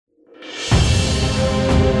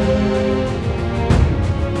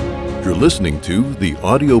listening to the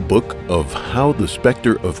audiobook of How the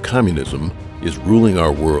Specter of Communism is Ruling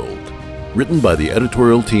Our World, written by the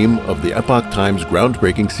editorial team of the Epoch Times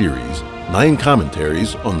groundbreaking series, 9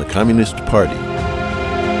 Commentaries on the Communist Party.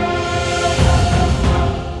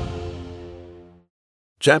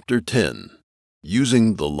 Chapter 10.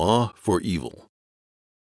 Using the Law for Evil.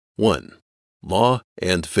 1. Law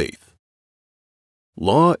and Faith.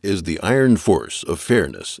 Law is the iron force of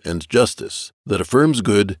fairness and justice that affirms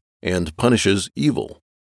good and punishes evil.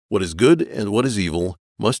 What is good and what is evil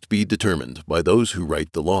must be determined by those who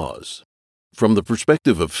write the laws. From the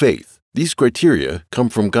perspective of faith, these criteria come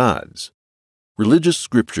from God's. Religious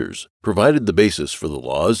scriptures provided the basis for the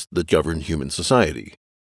laws that govern human society.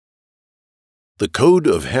 The Code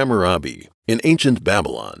of Hammurabi in ancient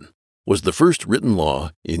Babylon was the first written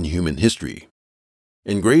law in human history.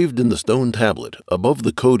 Engraved in the stone tablet above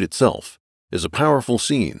the code itself is a powerful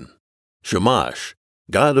scene. Shamash,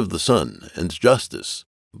 god of the sun and justice,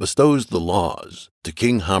 bestows the laws to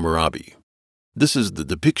King Hammurabi. This is the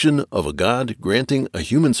depiction of a god granting a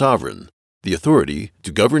human sovereign the authority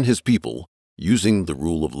to govern his people using the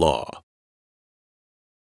rule of law.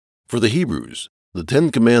 For the Hebrews, the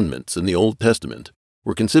 10 Commandments in the Old Testament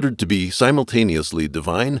were considered to be simultaneously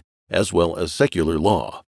divine as well as secular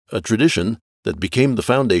law, a tradition that became the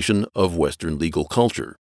foundation of Western legal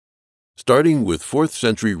culture. Starting with 4th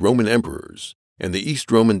century Roman emperors and the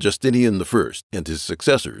East Roman Justinian I and his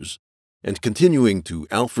successors, and continuing to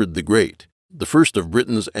Alfred the Great, the first of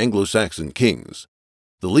Britain's Anglo-Saxon kings,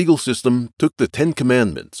 the legal system took the 10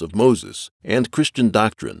 Commandments of Moses and Christian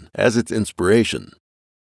doctrine as its inspiration.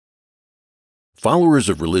 Followers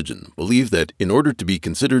of religion believe that in order to be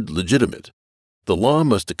considered legitimate, the law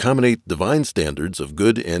must accommodate divine standards of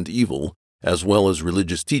good and evil as well as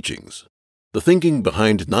religious teachings. The thinking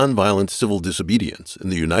behind nonviolent civil disobedience in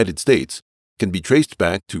the United States can be traced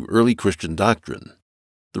back to early Christian doctrine.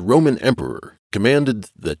 The Roman emperor commanded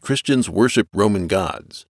that Christians worship Roman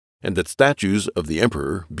gods, and that statues of the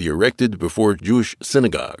emperor be erected before Jewish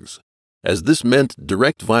synagogues. As this meant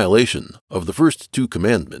direct violation of the first 2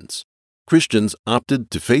 commandments, Christians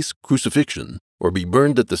opted to face crucifixion or be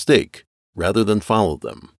burned at the stake rather than follow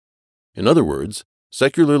them. In other words,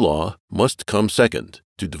 secular law must come second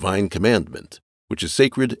to divine commandment, which is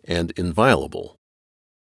sacred and inviolable.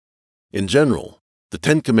 In general, the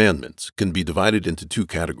 10 Commandments can be divided into 2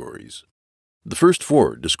 categories. The first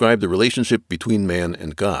 4 describe the relationship between man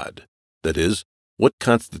and God, that is, what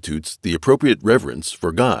constitutes the appropriate reverence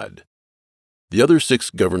for God. The other 6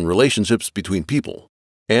 govern relationships between people,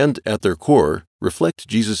 and at their core reflect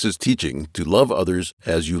Jesus' teaching to love others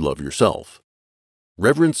as you love yourself.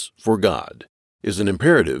 Reverence for God is an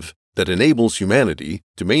imperative that enables humanity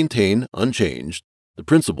to maintain unchanged the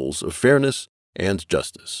principles of fairness and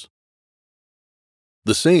justice.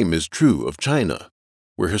 The same is true of China,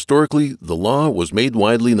 where historically the law was made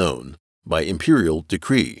widely known by imperial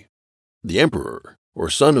decree. The emperor, or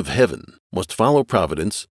son of heaven, must follow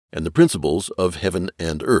providence and the principles of heaven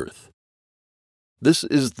and earth. This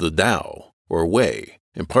is the Tao, or way,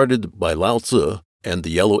 imparted by Lao Tzu and the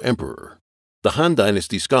Yellow Emperor. The Han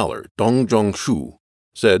Dynasty scholar Dong Zhongshu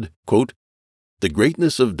said, quote, "The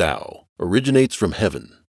greatness of Tao originates from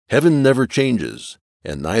heaven. Heaven never changes,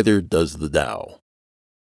 and neither does the Tao."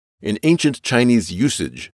 In ancient Chinese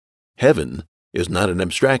usage, heaven is not an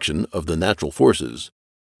abstraction of the natural forces,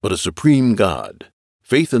 but a supreme God.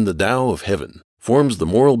 Faith in the Tao of heaven forms the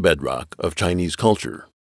moral bedrock of Chinese culture.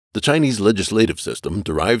 The Chinese legislative system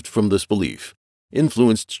derived from this belief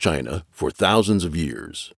influenced China for thousands of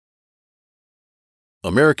years.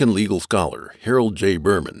 American legal scholar Harold J.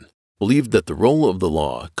 Berman believed that the role of the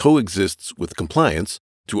law coexists with compliance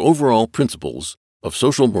to overall principles of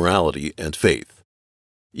social morality and faith.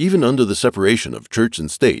 Even under the separation of church and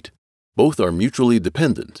state, both are mutually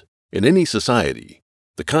dependent. In any society,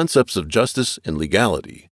 the concepts of justice and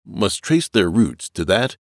legality must trace their roots to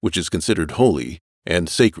that which is considered holy and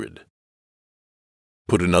sacred.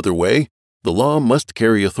 Put another way, the law must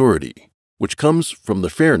carry authority, which comes from the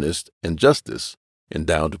fairness and justice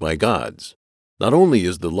endowed by gods. Not only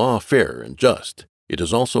is the law fair and just, it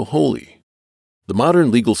is also holy. The modern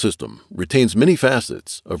legal system retains many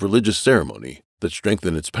facets of religious ceremony that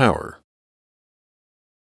strengthen its power.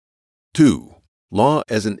 2. Law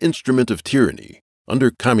as an instrument of tyranny under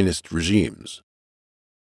communist regimes.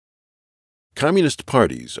 Communist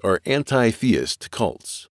parties are anti-theist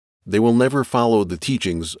cults. They will never follow the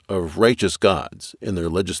teachings of righteous gods in their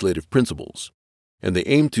legislative principles, and they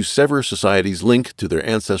aim to sever society's link to their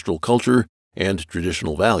ancestral culture and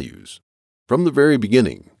traditional values. From the very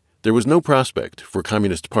beginning, there was no prospect for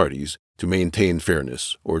communist parties to maintain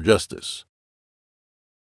fairness or justice.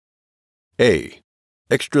 A.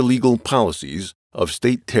 Extralegal policies of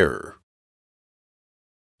state terror.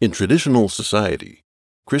 In traditional society,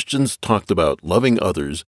 Christians talked about loving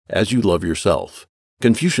others as you love yourself.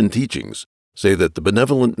 Confucian teachings say that the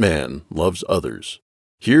benevolent man loves others.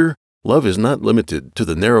 Here, love is not limited to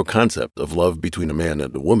the narrow concept of love between a man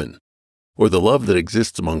and a woman, or the love that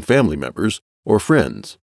exists among family members or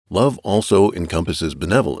friends. Love also encompasses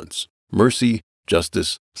benevolence, mercy,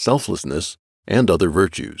 justice, selflessness, and other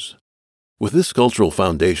virtues. With this cultural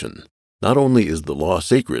foundation, not only is the law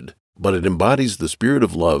sacred, but it embodies the spirit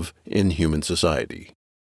of love in human society.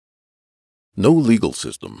 No legal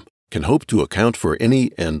system can hope to account for any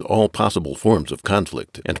and all possible forms of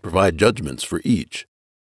conflict and provide judgments for each.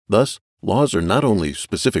 Thus, laws are not only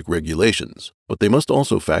specific regulations, but they must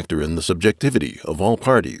also factor in the subjectivity of all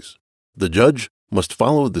parties. The judge must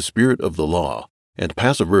follow the spirit of the law and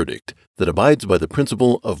pass a verdict that abides by the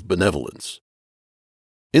principle of benevolence.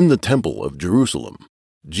 In the Temple of Jerusalem,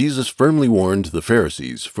 Jesus firmly warned the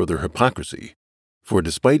Pharisees for their hypocrisy, for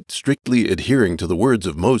despite strictly adhering to the words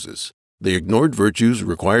of Moses, they ignored virtues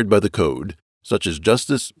required by the code, such as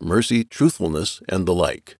justice, mercy, truthfulness, and the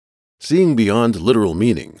like. Seeing beyond literal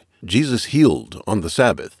meaning, Jesus healed on the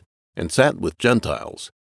Sabbath and sat with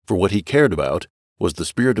Gentiles, for what he cared about was the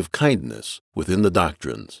spirit of kindness within the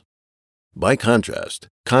doctrines. By contrast,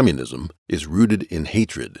 communism is rooted in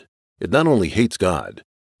hatred. It not only hates God,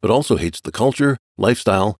 but also hates the culture,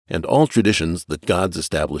 lifestyle, and all traditions that God's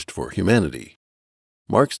established for humanity.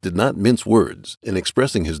 Marx did not mince words in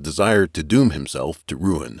expressing his desire to doom himself to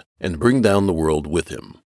ruin and bring down the world with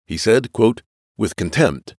him. He said, quote, "With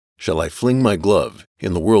contempt shall I fling my glove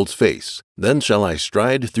in the world's face, then shall I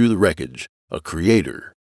stride through the wreckage, a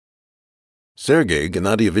creator." Sergei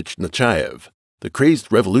Gennadievich Nechayev, the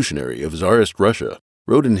crazed revolutionary of Tsarist Russia,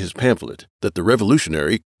 wrote in his pamphlet that the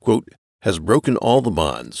revolutionary, quote, "has broken all the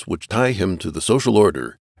bonds which tie him to the social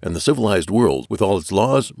order and the civilized world with all its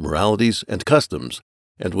laws, moralities, and customs,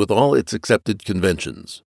 and with all its accepted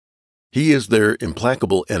conventions. He is their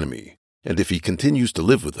implacable enemy, and if he continues to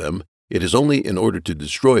live with them, it is only in order to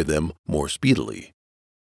destroy them more speedily."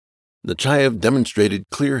 Nechayev demonstrated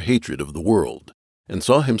clear hatred of the world and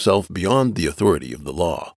saw himself beyond the authority of the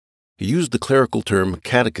law. He used the clerical term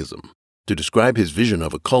catechism to describe his vision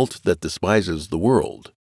of a cult that despises the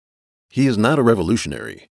world. He is not a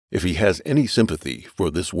revolutionary if he has any sympathy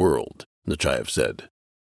for this world, Nechayev said.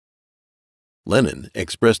 Lenin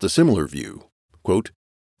expressed a similar view. Quote,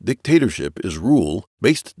 "Dictatorship is rule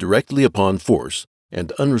based directly upon force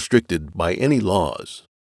and unrestricted by any laws.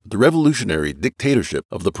 The revolutionary dictatorship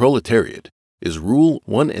of the proletariat is rule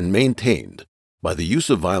won and maintained by the use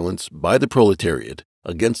of violence by the proletariat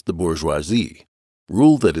against the bourgeoisie,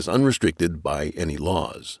 rule that is unrestricted by any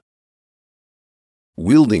laws.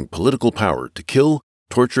 Wielding political power to kill,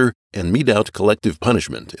 torture, and mete out collective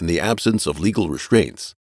punishment in the absence of legal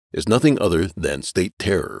restraints is nothing other than state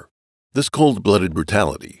terror. This cold-blooded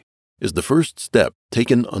brutality is the first step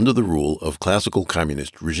taken under the rule of classical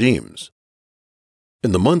communist regimes.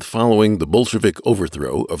 In the month following the Bolshevik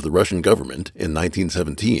overthrow of the Russian government in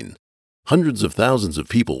 1917, hundreds of thousands of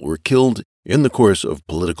people were killed in the course of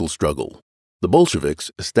political struggle. The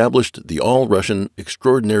Bolsheviks established the All-Russian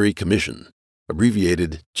Extraordinary Commission,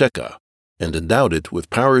 abbreviated Cheka, and endowed it with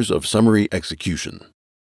powers of summary execution.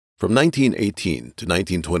 From 1918 to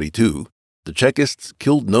 1922, the Chekists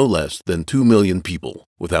killed no less than 2 million people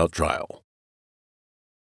without trial.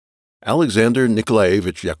 Alexander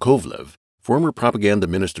Nikolaevich Yakovlev, former propaganda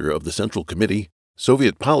minister of the Central Committee,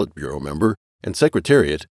 Soviet Politburo member, and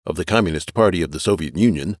Secretariat of the Communist Party of the Soviet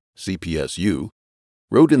Union, CPSU,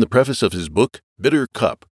 wrote in the preface of his book, Bitter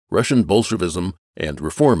Cup, Russian Bolshevism and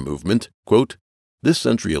Reform Movement, quote, "This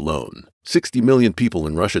century alone, 60 million people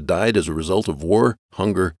in Russia died as a result of war,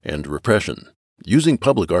 hunger, and repression." Using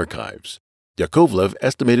public archives, Yakovlev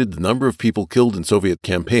estimated the number of people killed in Soviet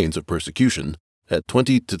campaigns of persecution at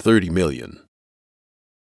 20 to 30 million.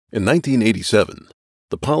 In 1987,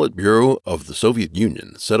 the Politburo of the Soviet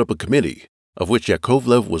Union set up a committee, of which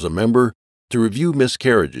Yakovlev was a member, to review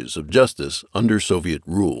miscarriages of justice under Soviet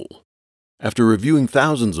rule. After reviewing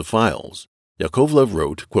thousands of files, Yakovlev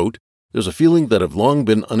wrote, quote, "There's a feeling that I've long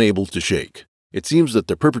been unable to shake. It seems that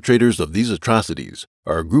the perpetrators of these atrocities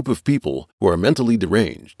are a group of people who are mentally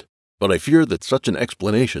deranged, but I fear that such an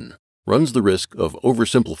explanation runs the risk of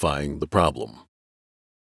oversimplifying the problem."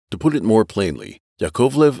 To put it more plainly,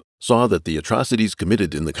 Yakovlev saw that the atrocities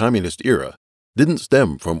committed in the communist era didn't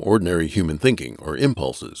stem from ordinary human thinking or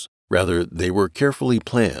impulses. Rather, they were carefully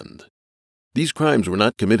planned. These crimes were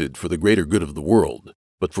not committed for the greater good of the world,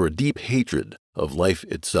 but for a deep hatred of life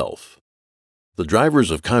itself. The drivers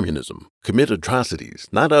of communism commit atrocities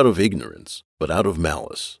not out of ignorance, but out of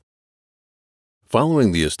malice.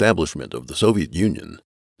 Following the establishment of the Soviet Union,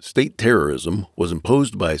 state terrorism was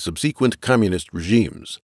imposed by subsequent communist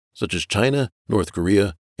regimes, such as China, North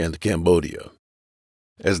Korea, and Cambodia.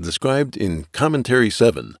 As described in Commentary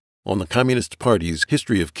 7 on the Communist Party's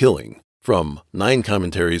History of Killing, from 9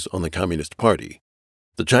 Commentaries on the Communist Party,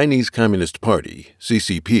 the Chinese Communist Party,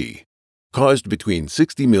 CCP, caused between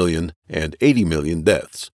 60 million and 80 million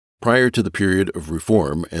deaths prior to the period of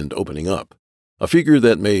reform and opening up, a figure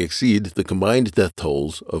that may exceed the combined death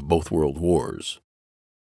tolls of both world wars.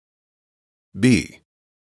 B.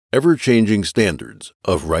 Ever-changing standards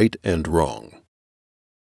of right and wrong.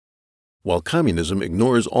 While communism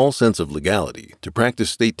ignores all sense of legality to practice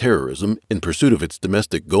state terrorism in pursuit of its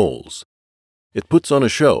domestic goals, it puts on a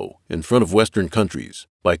show in front of Western countries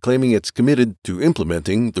by claiming it's committed to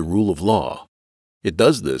implementing the rule of law. It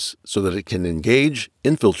does this so that it can engage,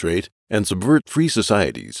 infiltrate, and subvert free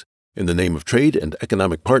societies in the name of trade and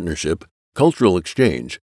economic partnership, cultural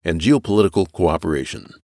exchange, and geopolitical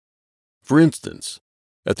cooperation. For instance,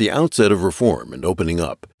 at the outset of reform and opening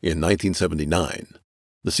up in 1979,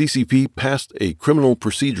 the CCP passed a criminal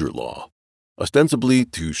procedure law, ostensibly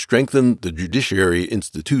to strengthen the judiciary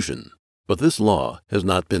institution, but this law has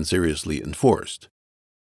not been seriously enforced.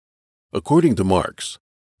 According to Marx,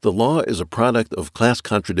 the law is a product of class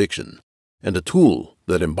contradiction and a tool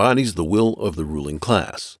that embodies the will of the ruling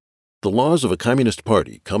class. The laws of a communist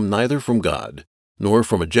party come neither from God nor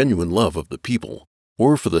from a genuine love of the people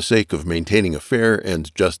or for the sake of maintaining a fair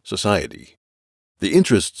and just society. The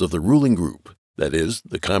interests of the ruling group, that is,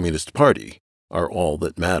 the Communist Party, are all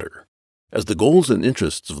that matter. As the goals and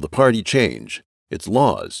interests of the party change, its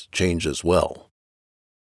laws change as well.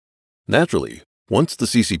 Naturally, once the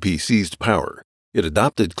CCP seized power, it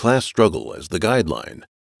adopted class struggle as the guideline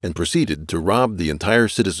and proceeded to rob the entire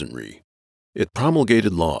citizenry. It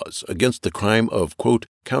promulgated laws against the crime of, quote,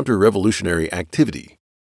 counter-revolutionary activity,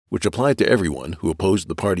 which applied to everyone who opposed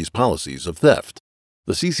the party's policies of theft.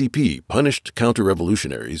 The CCP punished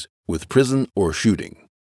counter-revolutionaries with prison or shooting.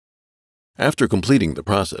 After completing the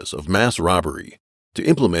process of mass robbery, to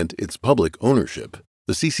implement its public ownership,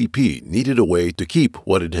 the CCP needed a way to keep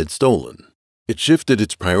what it had stolen. It shifted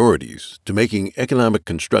its priorities to making economic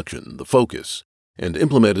construction the focus and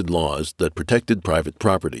implemented laws that protected private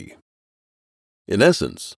property. In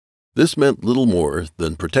essence, this meant little more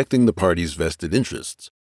than protecting the party's vested interests,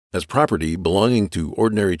 as property belonging to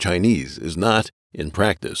ordinary Chinese is not, in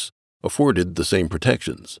practice, afforded the same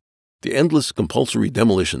protections. The endless compulsory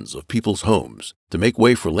demolitions of people's homes to make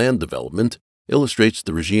way for land development illustrates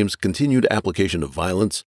the regime's continued application of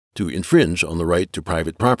violence to infringe on the right to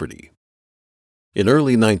private property. In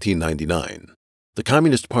early 1999, the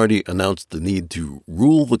Communist Party announced the need to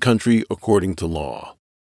rule the country according to law.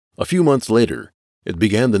 A few months later, it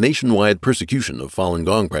began the nationwide persecution of Falun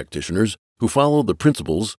Gong practitioners who follow the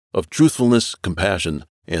principles of truthfulness, compassion,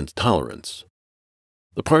 and tolerance.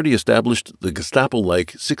 The party established the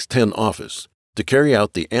Gestapo-like 610 office to carry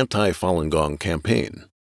out the anti-Falun Gong campaign.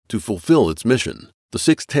 To fulfill its mission, the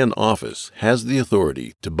 610 office has the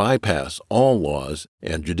authority to bypass all laws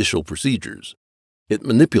and judicial procedures. It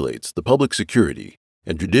manipulates the public security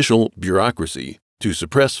and judicial bureaucracy to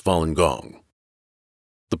suppress Falun Gong.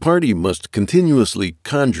 The party must continuously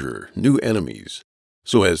conjure new enemies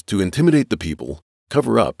so as to intimidate the people,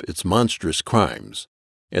 cover up its monstrous crimes,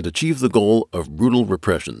 and achieve the goal of brutal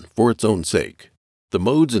repression for its own sake. The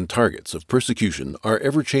modes and targets of persecution are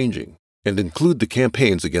ever-changing and include the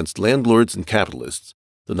campaigns against landlords and capitalists,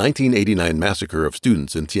 the 1989 massacre of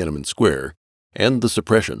students in Tiananmen Square, and the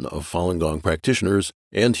suppression of Falun Gong practitioners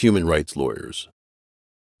and human rights lawyers.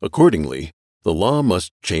 Accordingly, the law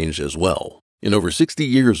must change as well. In over 60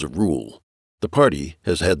 years of rule, the party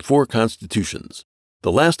has had 4 constitutions,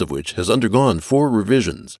 the last of which has undergone 4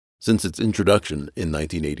 revisions since its introduction in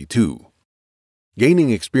 1982.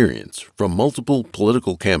 Gaining experience from multiple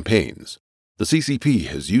political campaigns, the CCP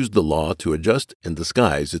has used the law to adjust and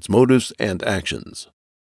disguise its motives and actions.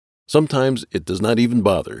 Sometimes it does not even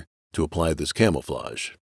bother to apply this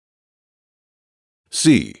camouflage.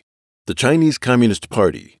 C. The Chinese Communist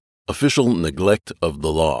Party, official neglect of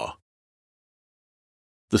the law.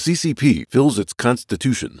 The CCP fills its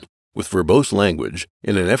constitution with verbose language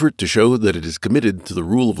in an effort to show that it is committed to the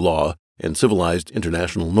rule of law and civilized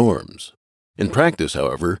international norms. In practice,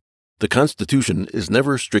 however, the Constitution is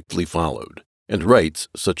never strictly followed, and rights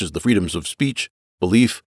such as the freedoms of speech,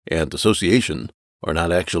 belief, and association are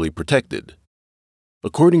not actually protected.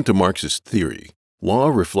 According to Marxist theory, law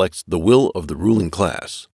reflects the will of the ruling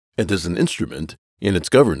class and is an instrument in its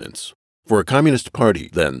governance. For a communist party,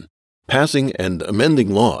 then, Passing and amending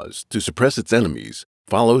laws to suppress its enemies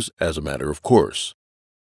follows as a matter of course.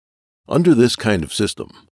 Under this kind of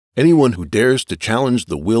system, anyone who dares to challenge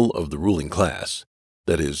the will of the ruling class,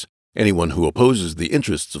 that is, anyone who opposes the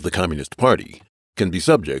interests of the Communist Party, can be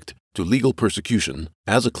subject to legal persecution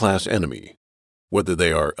as a class enemy, whether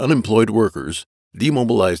they are unemployed workers,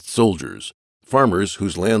 demobilized soldiers, farmers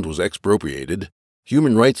whose land was expropriated,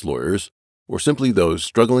 human rights lawyers, or simply those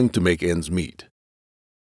struggling to make ends meet.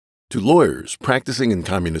 To lawyers practicing in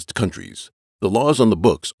communist countries, the laws on the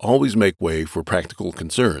books always make way for practical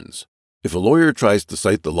concerns. If a lawyer tries to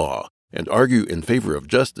cite the law and argue in favor of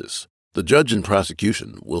justice, the judge in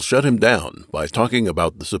prosecution will shut him down by talking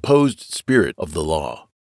about the supposed spirit of the law.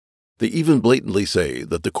 They even blatantly say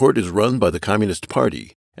that the court is run by the Communist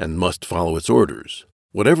Party and must follow its orders,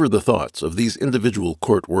 whatever the thoughts of these individual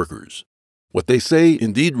court workers. What they say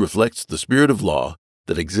indeed reflects the spirit of law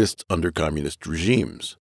that exists under communist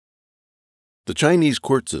regimes. The Chinese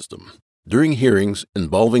court system. During hearings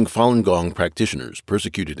involving Falun Gong practitioners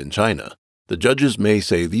persecuted in China, the judges may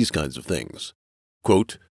say these kinds of things.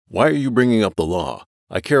 Quote, "Why are you bringing up the law?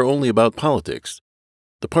 I care only about politics.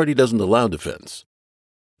 The party doesn't allow defense.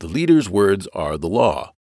 The leader's words are the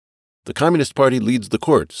law. The Communist Party leads the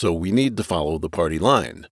court, so we need to follow the party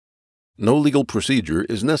line. No legal procedure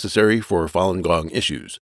is necessary for Falun Gong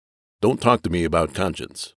issues. Don't talk to me about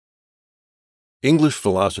conscience." English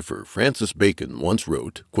philosopher Francis Bacon once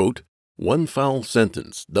wrote, quote, "One foul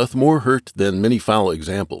sentence doth more hurt than many foul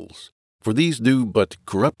examples, for these do but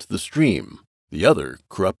corrupt the stream, the other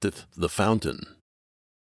corrupteth the fountain."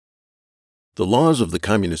 The laws of the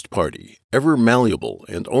Communist Party, ever malleable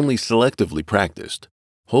and only selectively practiced,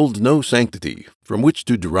 hold no sanctity from which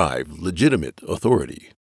to derive legitimate authority.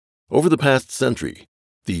 Over the past century,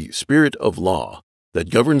 the spirit of law that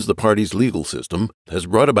governs the party's legal system has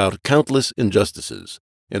brought about countless injustices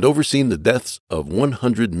and overseen the deaths of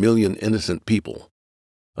 100 million innocent people,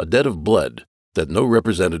 a debt of blood that no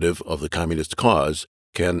representative of the communist cause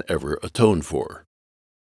can ever atone for.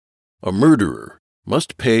 A murderer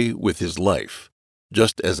must pay with his life,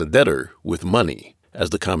 just as a debtor with money,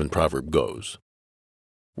 as the common proverb goes.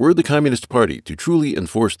 Were the Communist Party to truly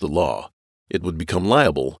enforce the law, it would become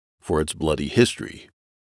liable for its bloody history.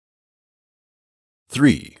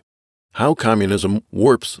 3. How communism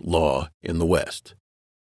warps law in the West.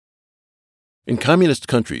 In communist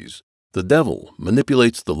countries, the devil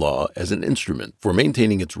manipulates the law as an instrument for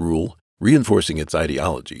maintaining its rule, reinforcing its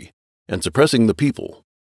ideology, and suppressing the people.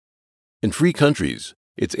 In free countries,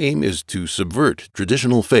 its aim is to subvert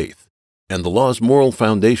traditional faith and the law's moral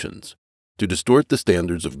foundations, to distort the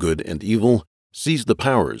standards of good and evil, seize the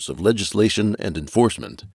powers of legislation and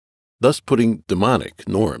enforcement, thus putting demonic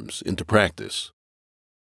norms into practice.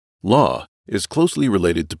 Law is closely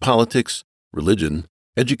related to politics, religion,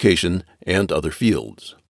 education, and other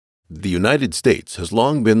fields. The United States has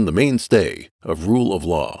long been the mainstay of rule of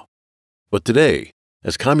law. But today,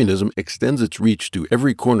 as communism extends its reach to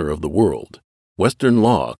every corner of the world, Western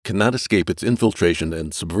law cannot escape its infiltration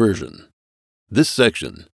and subversion. This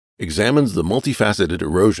section examines the multifaceted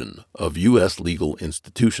erosion of U.S. legal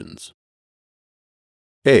institutions.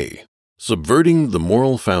 A. Subverting the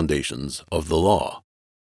moral foundations of the law.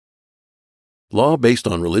 Law based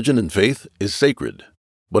on religion and faith is sacred,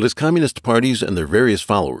 but as communist parties and their various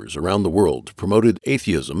followers around the world promoted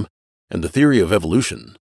atheism and the theory of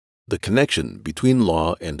evolution, the connection between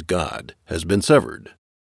law and God has been severed.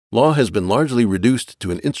 Law has been largely reduced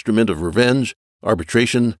to an instrument of revenge,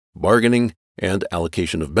 arbitration, bargaining, and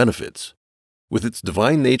allocation of benefits. With its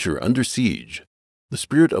divine nature under siege, the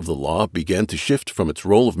spirit of the law began to shift from its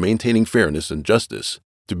role of maintaining fairness and justice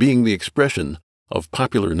to being the expression of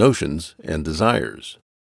popular notions and desires.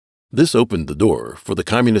 This opened the door for the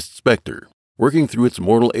communist specter, working through its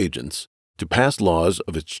mortal agents, to pass laws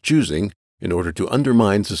of its choosing in order to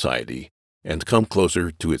undermine society and come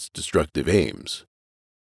closer to its destructive aims.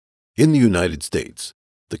 In the United States,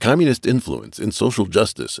 the communist influence in social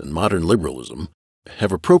justice and modern liberalism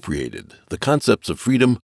have appropriated the concepts of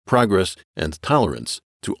freedom, progress, and tolerance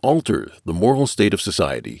to alter the moral state of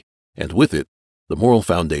society, and with it, the moral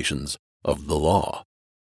foundations of the law.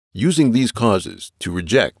 Using these causes to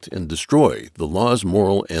reject and destroy the law's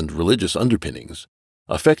moral and religious underpinnings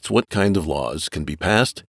affects what kind of laws can be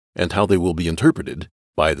passed and how they will be interpreted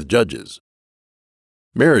by the judges.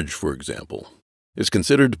 Marriage, for example, is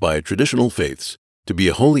considered by traditional faiths to be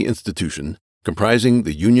a holy institution comprising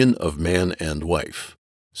the union of man and wife.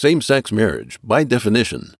 Same-sex marriage, by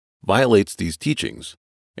definition, violates these teachings,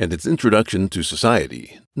 and its introduction to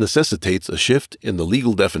society necessitates a shift in the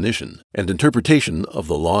legal definition and interpretation of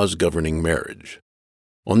the laws governing marriage.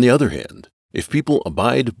 On the other hand, If people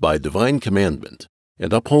abide by divine commandment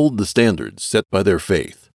and uphold the standards set by their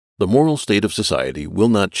faith, the moral state of society will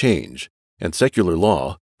not change, and secular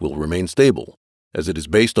law will remain stable, as it is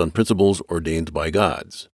based on principles ordained by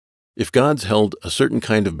gods. If gods held a certain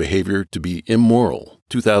kind of behavior to be immoral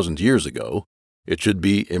 2,000 years ago, it should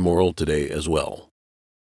be immoral today as well.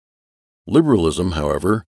 Liberalism,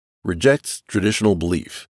 however, rejects traditional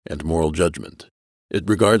belief and moral judgment. It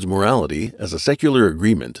regards morality as a secular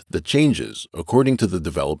agreement that changes according to the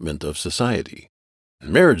development of society.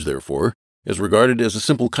 Marriage, therefore, is regarded as a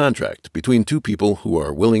simple contract between two people who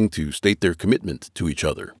are willing to state their commitment to each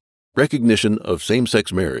other. Recognition of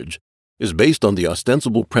same-sex marriage is based on the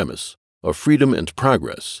ostensible premise of freedom and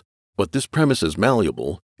progress, but this premise is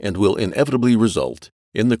malleable and will inevitably result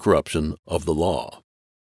in the corruption of the law.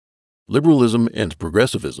 Liberalism and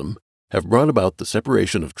progressivism have brought about the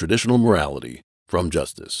separation of traditional morality from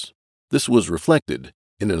justice. This was reflected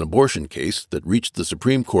in an abortion case that reached the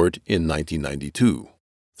Supreme Court in 1992.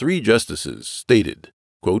 3 justices stated,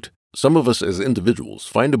 quote, "Some of us as individuals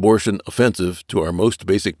find abortion offensive to our most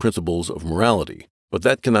basic principles of morality, but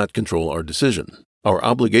that cannot control our decision. Our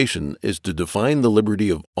obligation is to define the liberty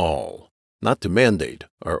of all, not to mandate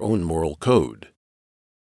our own moral code."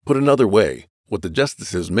 Put another way, what the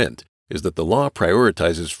justices meant is that the law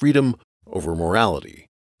prioritizes freedom over morality,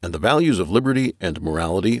 and the values of liberty and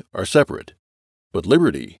morality are separate. But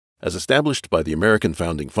liberty, as established by the American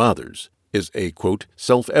Founding Fathers, is a, quote,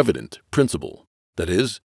 "self-evident principle. That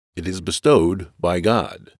is, it is bestowed by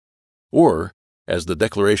God." Or, as the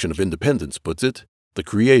Declaration of Independence puts it, the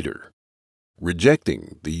Creator.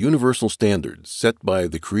 Rejecting the universal standards set by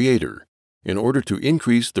the Creator in order to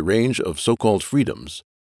increase the range of so-called freedoms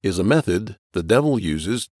is a method the devil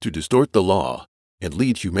uses to distort the law and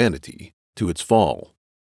lead humanity to its fall.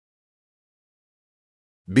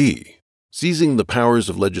 B. Seizing the powers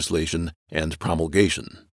of legislation and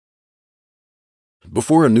promulgation.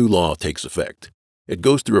 Before a new law takes effect, it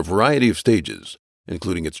goes through a variety of stages,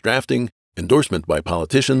 including its drafting, endorsement by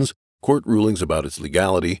politicians, court rulings about its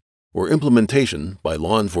legality, or implementation by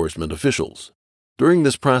law enforcement officials. During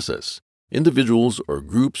this process, individuals or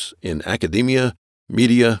groups in academia,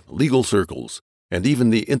 media, legal circles, and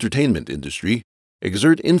even the entertainment industry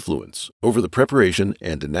exert influence over the preparation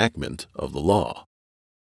and enactment of the law.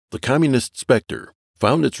 The communist specter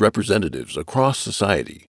found its representatives across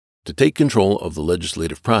society to take control of the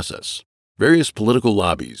legislative process. Various political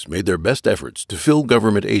lobbies made their best efforts to fill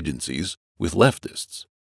government agencies with leftists.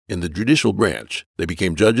 In the judicial branch, they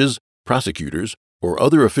became judges, prosecutors, or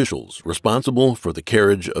other officials responsible for the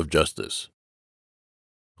carriage of justice.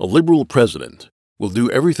 A liberal president will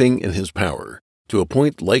do everything in his power to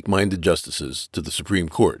appoint like-minded justices to the Supreme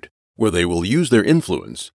Court, where they will use their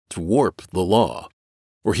influence to warp the law,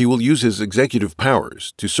 or he will use his executive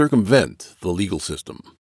powers to circumvent the legal system.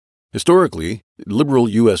 Historically, liberal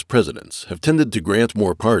U.S. presidents have tended to grant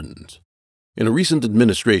more pardons. In a recent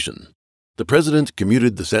administration, the president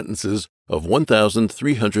commuted the sentences of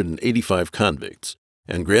 1,385 convicts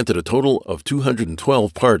and granted a total of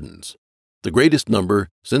 212 pardons, the greatest number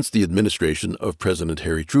since the administration of President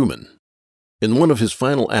Harry Truman. In one of his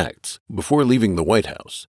final acts, before leaving the White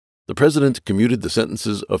House, the president commuted the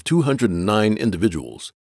sentences of 209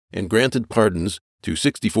 individuals and granted pardons to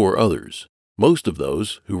 64 others. Most of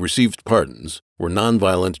those who received pardons were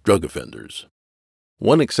nonviolent drug offenders.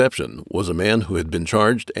 One exception was a man who had been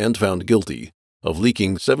charged and found guilty of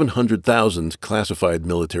leaking 700,000 classified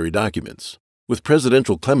military documents. With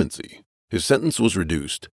presidential clemency, his sentence was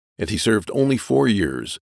reduced, and he served only 4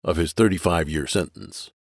 years of his 35-year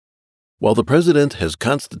sentence. While the president has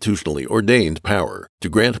constitutionally ordained power to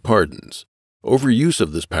grant pardons, overuse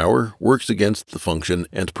of this power works against the function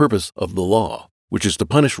and purpose of the law, which is to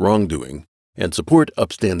punish wrongdoing and support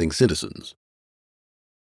upstanding citizens.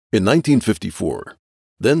 In 1954,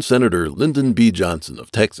 then-Senator Lyndon B. Johnson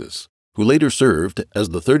of Texas, who later served as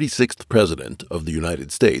the 36th President of the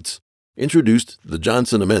United States, introduced the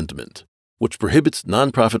Johnson Amendment, which prohibits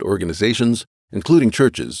nonprofit organizations, including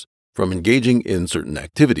churches, from engaging in certain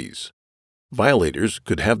activities. Violators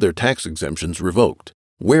could have their tax exemptions revoked.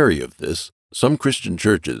 Wary of this, some Christian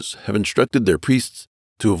churches have instructed their priests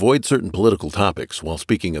to avoid certain political topics while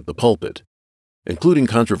speaking at the pulpit, including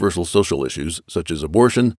controversial social issues such as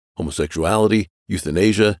abortion, homosexuality,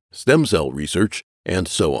 euthanasia, stem cell research, and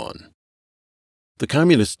so on. The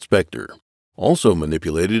communist specter also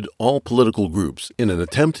manipulated all political groups in an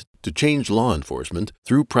attempt to change law enforcement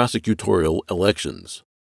through prosecutorial elections.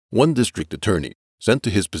 One district attorney, sent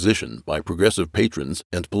to his position by progressive patrons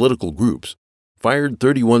and political groups, fired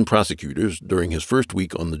 31 prosecutors during his first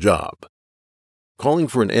week on the job. Calling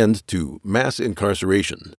for an end to mass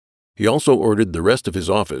incarceration, He also ordered the rest of his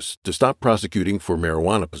office to stop prosecuting for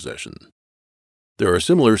marijuana possession. There are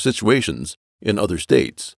similar situations in other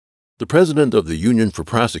states. The president of the Union for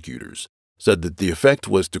Prosecutors said that the effect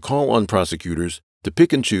was to call on prosecutors to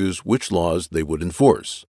pick and choose which laws they would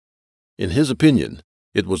enforce. In his opinion,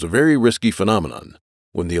 it was a very risky phenomenon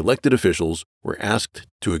when the elected officials were asked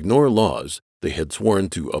to ignore laws they had sworn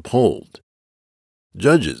to uphold.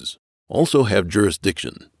 Judges also have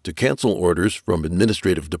jurisdiction to cancel orders from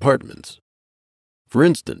administrative departments. For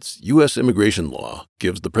instance, U.S. immigration law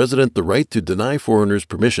gives the president the right to deny foreigners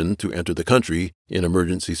permission to enter the country in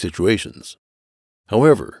emergency situations.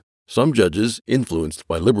 However, some judges, influenced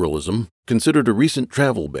by liberalism, considered a recent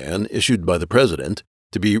travel ban issued by the president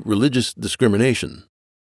to be religious discrimination.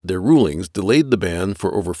 Their rulings delayed the ban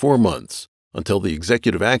for over 4 months until the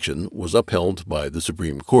executive action was upheld by the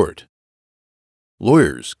Supreme Court.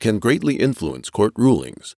 Lawyers can greatly influence court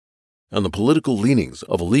rulings, and the political leanings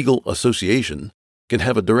of a legal association can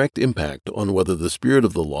have a direct impact on whether the spirit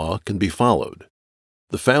of the law can be followed.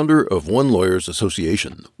 The founder of one lawyers'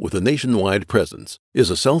 association with a nationwide presence is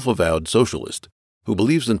a self-avowed socialist who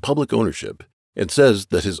believes in public ownership and says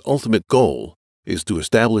that his ultimate goal is to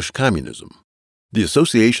establish communism. The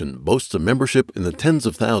association boasts a membership in the tens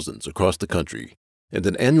of thousands across the country and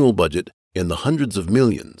an annual budget in the hundreds of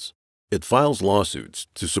millions. It files lawsuits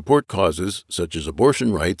to support causes such as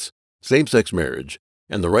abortion rights, same-sex marriage,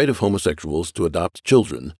 and the right of homosexuals to adopt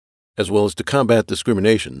children, as well as to combat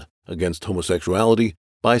discrimination against homosexuality,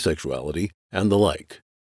 bisexuality, and the like.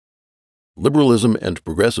 Liberalism and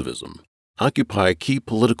progressivism occupy key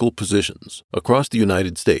political positions across the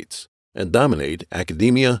United States and dominate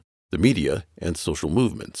academia, the media, and social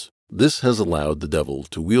movements. This has allowed the devil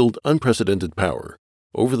to wield unprecedented power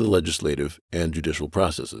over the legislative and judicial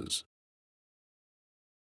processes.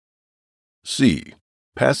 C.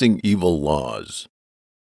 Passing evil laws.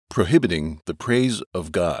 Prohibiting the praise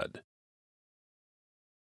of God.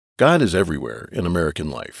 God is everywhere in American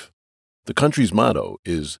life. The country's motto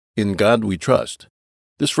is, "In God We Trust."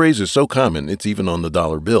 This phrase is so common it's even on the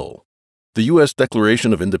dollar bill. The U.S.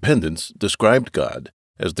 Declaration of Independence described God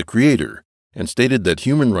as the Creator and stated that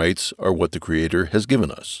human rights are what the Creator has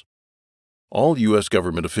given us. All U.S.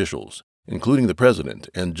 government officials, including the President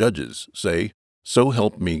and judges, say, "So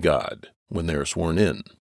help me God," when they are sworn in.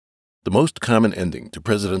 The most common ending to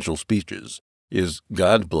presidential speeches is,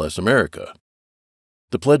 "God bless America."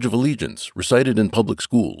 The Pledge of Allegiance, recited in public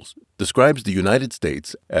schools, describes the United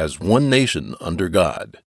States as one nation under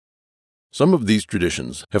God. Some of these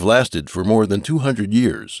traditions have lasted for more than 200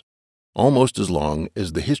 years, almost as long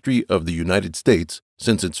as the history of the United States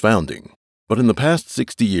since its founding. But in the past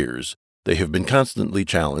 60 years, they have been constantly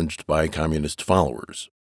challenged by communist followers.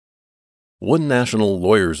 One National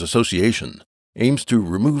Lawyers Association aims to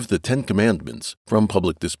remove the Ten Commandments from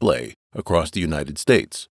public display across the United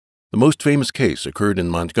States. The most famous case occurred in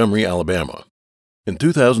Montgomery, Alabama. In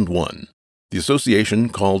 2001, the association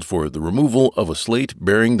called for the removal of a slate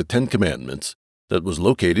bearing the Ten Commandments that was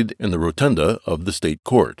located in the rotunda of the state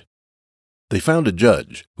court. They found a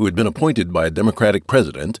judge who had been appointed by a Democratic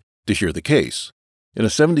president to hear the case. In a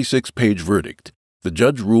 76-page verdict, the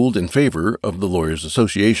judge ruled in favor of the Lawyers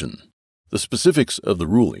Association. The specifics of the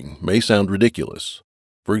ruling may sound ridiculous.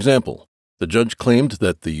 For example, the judge claimed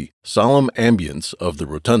that the solemn ambience of the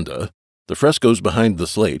rotunda, the frescoes behind the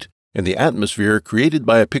slate, and the atmosphere created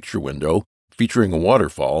by a picture window featuring a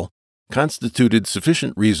waterfall constituted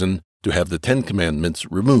sufficient reason to have the Ten Commandments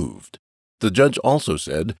removed. The judge also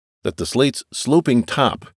said that the slate's sloping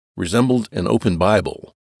top resembled an open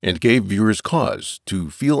Bible and gave viewers cause to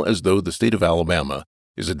feel as though the state of Alabama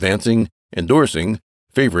is advancing, endorsing,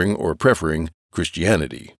 favoring, or preferring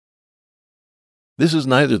Christianity. This is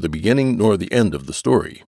neither the beginning nor the end of the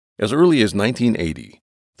story. As early as 1980,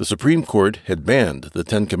 the Supreme Court had banned the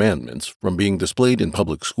Ten Commandments from being displayed in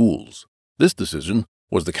public schools. This decision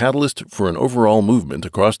was the catalyst for an overall movement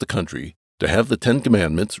across the country to have the Ten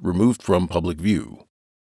Commandments removed from public view.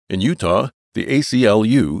 In Utah, the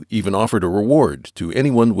ACLU even offered a reward to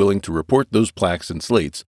anyone willing to report those plaques and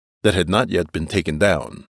slates that had not yet been taken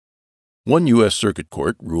down. One U.S. Circuit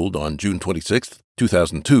Court ruled on June 26,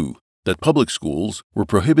 2002, that public schools were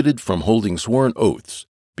prohibited from holding sworn oaths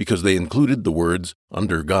because they included the words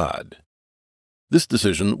 "under God." This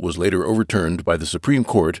decision was later overturned by the Supreme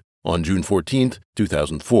Court on June 14,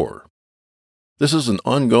 2004. This is an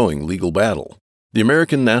ongoing legal battle. The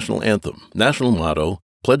American national anthem, national motto,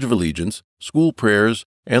 Pledge of Allegiance, school prayers,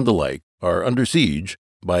 and the like are under siege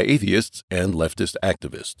by atheists and leftist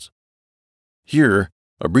activists. Here,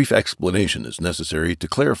 a brief explanation is necessary to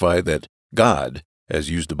clarify that God,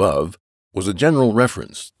 as used above, was a general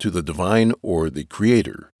reference to the divine or the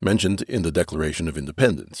creator mentioned in the Declaration of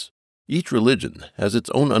Independence. Each religion has its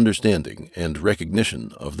own understanding and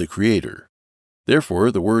recognition of the creator.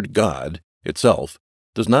 Therefore, the word God itself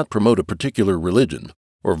does not promote a particular religion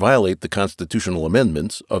or violate the constitutional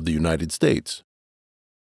amendments of the United States.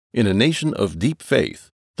 In a nation of deep faith,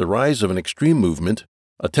 the rise of an extreme movement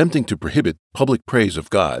attempting to prohibit public praise of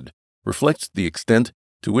God reflects the extent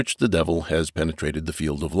to which the devil has penetrated the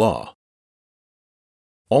field of law.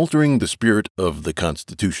 Altering the spirit of the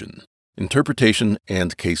Constitution, interpretation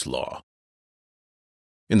and case law.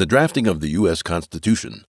 In the drafting of the U.S.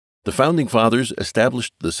 Constitution, the Founding Fathers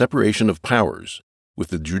established the separation of powers, with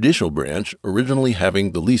the judicial branch originally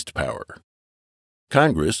having the least power.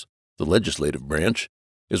 Congress, the legislative branch,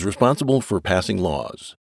 is responsible for passing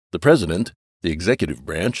laws. The President, the executive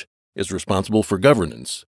branch, is responsible for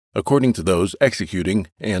governance, according to those executing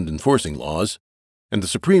and enforcing laws, and the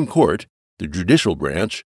Supreme Court, the judicial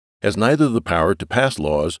branch, has neither the power to pass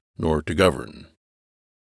laws nor to govern.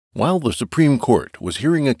 While the Supreme Court was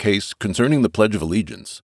hearing a case concerning the Pledge of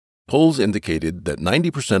Allegiance, polls indicated that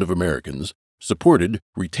 90% of Americans supported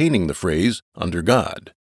retaining the phrase, "under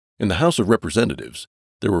God." In the House of Representatives,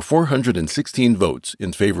 there were 416 votes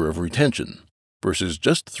in favor of retention, versus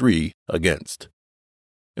just 3 against.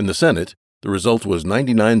 In the Senate, the result was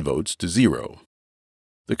 99 votes to 0.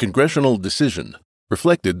 The congressional decision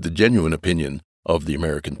reflected the genuine opinion of the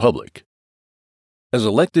American public. As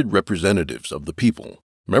elected representatives of the people,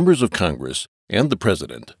 members of Congress and the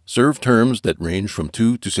President serve terms that range from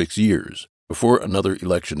 2 to 6 years before another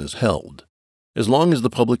election is held. As long as the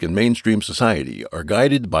public and mainstream society are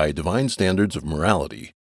guided by divine standards of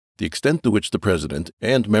morality, the extent to which the President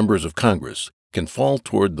and members of Congress can fall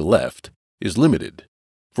toward the left is limited.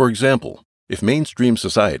 For example, if mainstream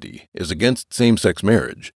society is against same-sex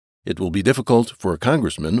marriage, it will be difficult for a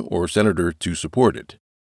congressman or senator to support it.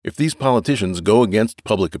 If these politicians go against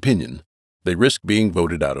public opinion, they risk being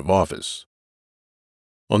voted out of office.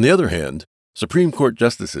 On the other hand, Supreme Court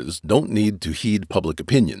justices don't need to heed public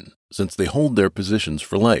opinion, since they hold their positions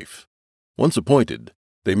for life. Once appointed,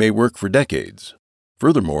 they may work for decades.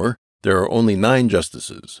 Furthermore, there are only 9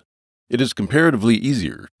 justices. It is comparatively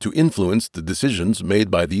easier to influence the decisions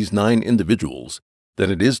made by these 9 individuals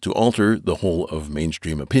than it is to alter the whole of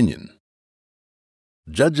mainstream opinion.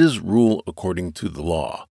 Judges rule according to the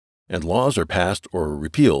law, and laws are passed or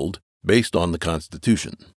repealed based on the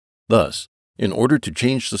Constitution. Thus, in order to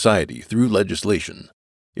change society through legislation,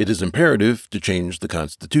 it is imperative to change the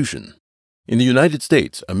Constitution. In the United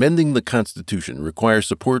States, amending the Constitution requires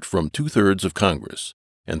support from 2/3 of Congress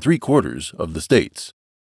and 3/4 of the states.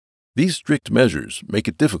 These strict measures make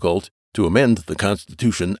it difficult to amend the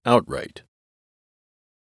Constitution outright.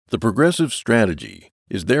 The progressive strategy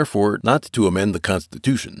is therefore not to amend the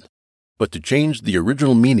Constitution, but to change the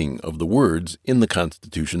original meaning of the words in the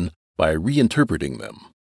Constitution by reinterpreting them.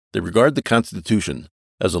 They regard the Constitution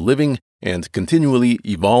as a living and continually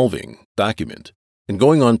evolving document, and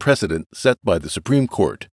going on precedent set by the Supreme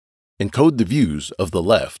Court, encode the views of the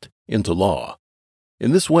left into law.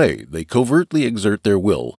 In this way, they covertly exert their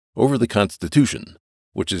will over the Constitution,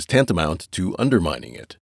 which is tantamount to undermining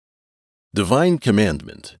it. Divine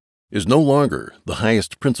commandment is no longer the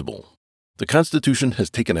highest principle. The Constitution has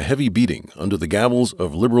taken a heavy beating under the gavels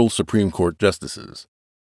of liberal Supreme Court justices.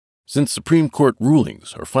 Since Supreme Court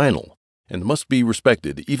rulings are final and must be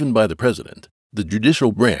respected even by the President, the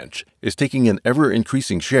judicial branch is taking an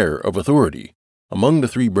ever-increasing share of authority among the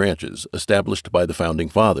 3 branches established by the Founding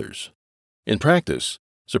Fathers. In practice,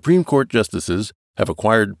 Supreme Court justices have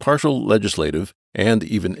acquired partial legislative and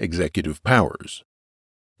even executive powers.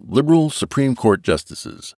 Liberal Supreme Court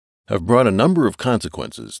justices have brought a number of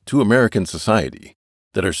consequences to American society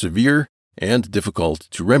that are severe and difficult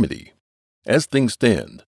to remedy. As things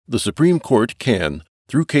stand, the Supreme Court can,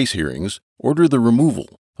 through case hearings, order the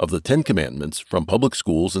removal of the 10 Commandments from public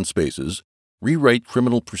schools and spaces, rewrite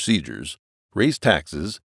criminal procedures, raise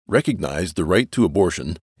taxes, recognize the right to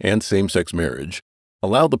abortion and same-sex marriage,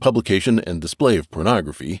 allow the publication and display of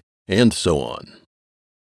pornography, and so on.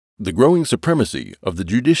 The growing supremacy of the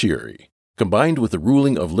judiciary, combined with the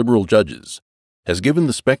ruling of liberal judges, has given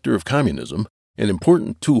the specter of communism an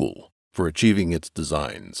important tool for achieving its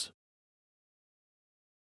designs.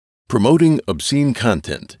 Promoting obscene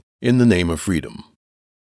content in the name of freedom.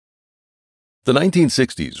 The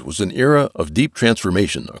 1960s was an era of deep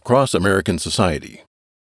transformation across American society.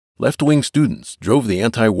 Left-wing students drove the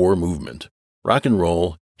anti-war movement, rock and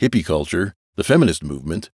roll, hippie culture, the feminist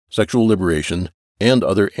movement, sexual liberation, and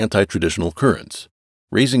other anti-traditional currents,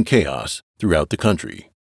 raising chaos throughout the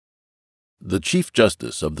country. The Chief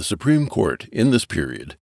Justice of the Supreme Court in this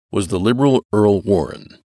period was the liberal Earl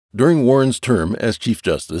Warren. During Warren's term as Chief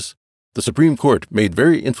Justice, the Supreme Court made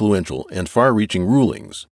very influential and far-reaching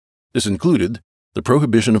rulings. This included the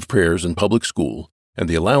prohibition of prayers in public school and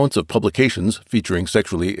the allowance of publications featuring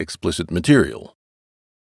sexually explicit material.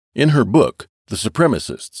 In her book, The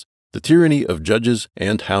Supremacists, The Tyranny of Judges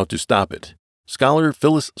and How to Stop It, scholar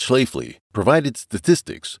Phyllis Schlafly provided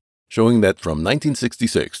statistics showing that from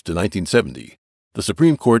 1966 to 1970, the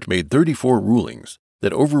Supreme Court made 34 rulings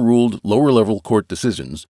that overruled lower-level court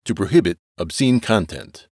decisions to prohibit obscene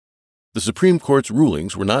content. The Supreme Court's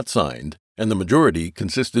rulings were not signed, and the majority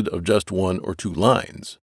consisted of just 1 or 2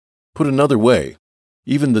 lines. Put another way,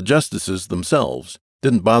 even the justices themselves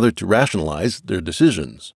didn't bother to rationalize their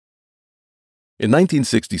decisions. In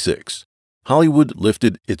 1966, Hollywood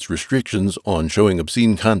lifted its restrictions on showing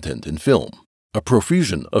obscene content in film. A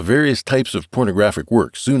profusion of various types of pornographic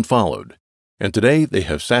works soon followed, and today they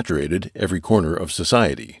have saturated every corner of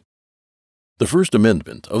society. The First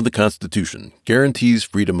Amendment of the Constitution guarantees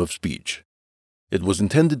freedom of speech. It was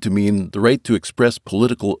intended to mean the right to express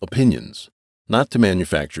political opinions, not to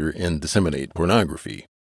manufacture and disseminate pornography.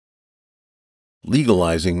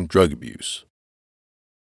 Legalizing drug abuse.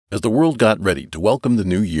 As the world got ready to welcome the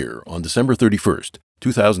new year on December 31,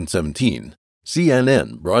 2017,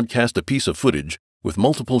 CNN broadcast a piece of footage with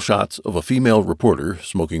multiple shots of a female reporter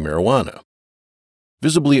smoking marijuana.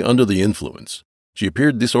 Visibly under the influence, she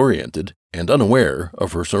appeared disoriented and unaware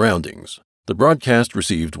of her surroundings. The broadcast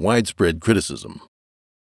received widespread criticism.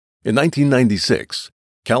 In 1996,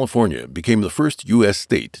 California became the first U.S.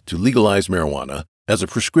 state to legalize marijuana as a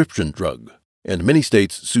prescription drug, and many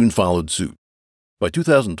states soon followed suit. By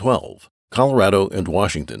 2012, Colorado and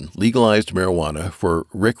Washington legalized marijuana for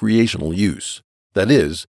recreational use. That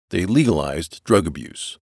is, they legalized drug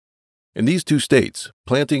abuse. In these 2 states,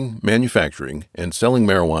 planting, manufacturing, and selling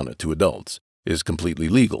marijuana to adults is completely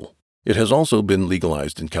legal. It has also been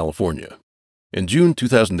legalized in California. In June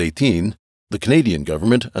 2018, the Canadian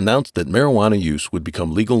government announced that marijuana use would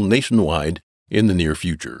become legal nationwide in the near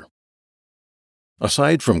future.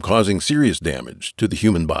 Aside from causing serious damage to the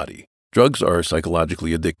human body, drugs are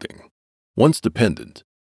psychologically addicting. Once dependent,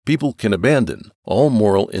 people can abandon all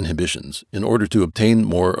moral inhibitions in order to obtain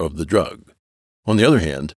more of the drug. On the other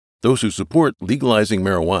hand, those who support legalizing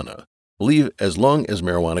marijuana believe as long as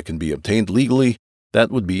marijuana can be obtained legally,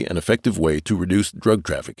 that would be an effective way to reduce drug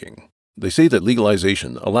trafficking. They say that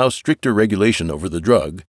legalization allows stricter regulation over the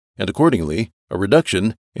drug and, accordingly, a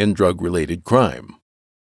reduction in drug-related crime.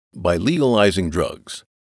 By legalizing drugs,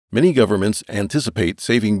 many governments anticipate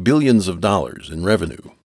saving billions of dollars in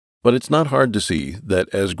revenue. But it's not hard to see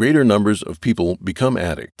that as greater numbers of people become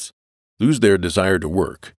addicts, lose their desire to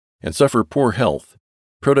work, and suffer poor health,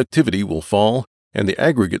 productivity will fall and the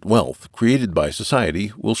aggregate wealth created by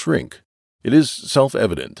society will shrink. It is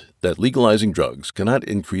self-evident that legalizing drugs cannot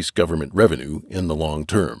increase government revenue in the long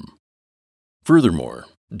term. Furthermore,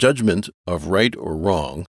 judgment of right or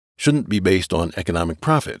wrong shouldn't be based on economic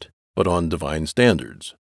profit, but on divine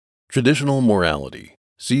standards. Traditional morality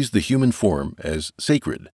sees the human form as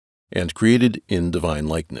sacred and created in divine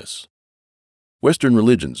likeness. Western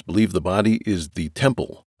religions believe the body is the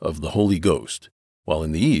temple of the Holy Ghost, while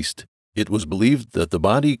in the East, it was believed that the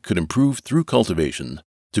body could improve through cultivation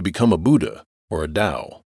to become a Buddha or a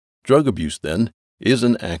Tao. Drug abuse, then, is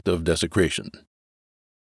an act of desecration.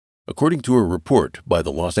 According to a report by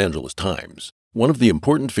the Los Angeles Times, one of the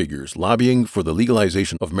important figures lobbying for the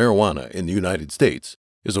legalization of marijuana in the United States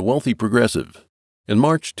is a wealthy progressive. In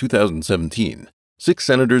March 2017, 6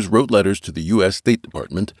 senators wrote letters to the U.S. State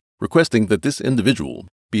Department requesting that this individual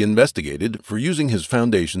be investigated for using his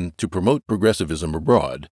foundation to promote progressivism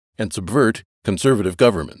abroad and subvert conservative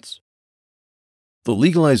governments. The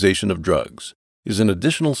legalization of drugs is an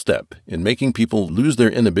additional step in making people lose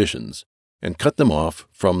their inhibitions and cut them off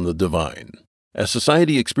from the divine. As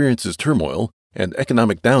society experiences turmoil and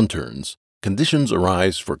economic downturns, conditions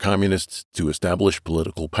arise for communists to establish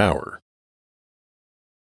political power.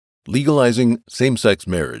 Legalizing same-sex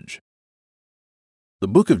marriage. The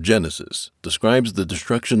book of Genesis describes the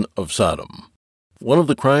destruction of Sodom. One of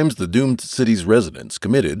the crimes the doomed city's residents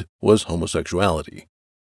committed was homosexuality.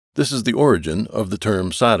 This is the origin of the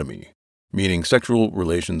term sodomy, meaning sexual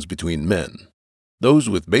relations between men. Those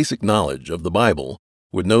with basic knowledge of the Bible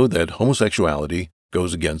would know that homosexuality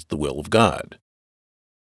goes against the will of God.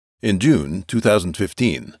 In June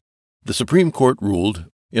 2015, the Supreme Court ruled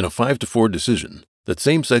in a 5-4 decision that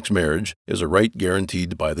same-sex marriage is a right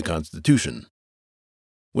guaranteed by the Constitution.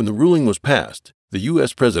 When the ruling was passed, the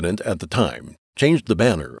U.S. president at the time changed the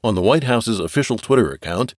banner on the White House's official Twitter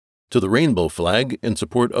account to the rainbow flag in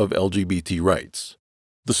support of LGBT rights.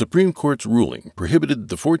 The Supreme Court's ruling prohibited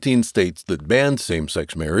the 14 states that banned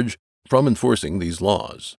same-sex marriage from enforcing these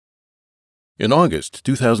laws. In August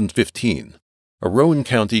 2015, a Rowan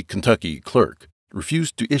County, Kentucky clerk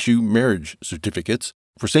refused to issue marriage certificates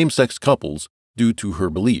for same-sex couples due to her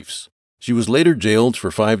beliefs. She was later jailed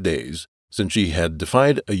for 5 days since she had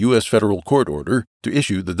defied a U.S. federal court order to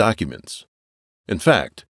issue the documents. In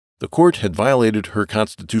fact, the court had violated her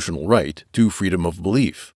constitutional right to freedom of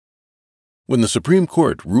belief. When the Supreme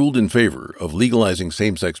Court ruled in favor of legalizing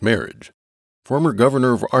same-sex marriage, former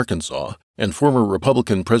governor of Arkansas and former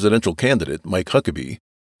Republican presidential candidate Mike Huckabee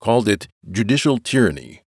called it judicial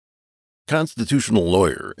tyranny. Constitutional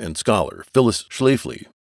lawyer and scholar Phyllis Schlafly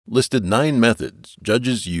listed 9 methods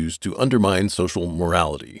judges use to undermine social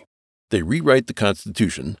morality. They rewrite the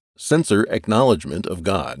Constitution, censor acknowledgement of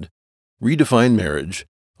God, redefine marriage,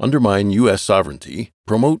 undermine U.S. sovereignty,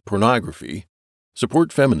 promote pornography,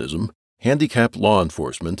 support feminism, handicap law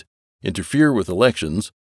enforcement, interfere with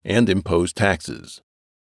elections, and impose taxes.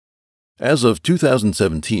 As of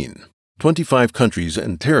 2017, 25 countries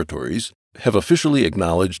and territories have officially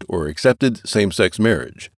acknowledged or accepted same-sex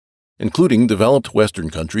marriage, including developed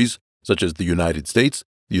Western countries such as the United States,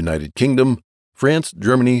 the United Kingdom, France,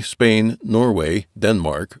 Germany, Spain, Norway,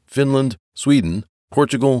 Denmark, Finland, Sweden,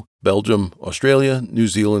 Portugal, Belgium, Australia, New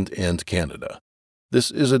Zealand, and Canada.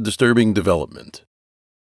 This is a disturbing development.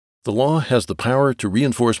 The law has the power to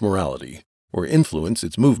reinforce morality or influence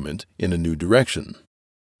its movement in a new direction,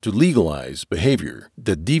 to legalize behavior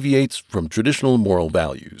that deviates from traditional moral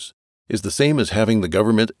values is the same as having the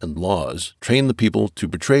government and laws train the people to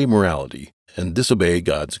betray morality and disobey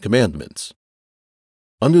God's commandments.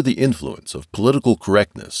 Under the influence of political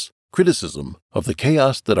correctness, criticism of the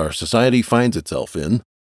chaos that our society finds itself in,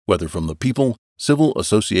 whether from the people, civil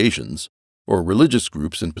associations, or religious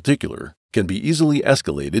groups in particular, can be easily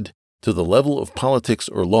escalated to the level of politics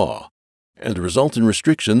or law and result in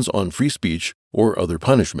restrictions on free speech or other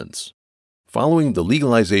punishments. Following the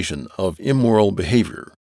legalization of immoral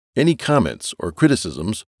behavior, any comments or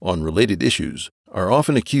criticisms on related issues are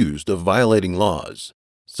often accused of violating laws,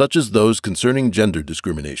 such as those concerning gender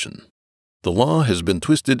discrimination. The law has been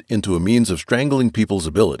twisted into a means of strangling people's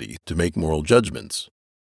ability to make moral judgments.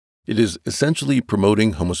 It is essentially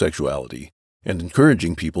promoting homosexuality and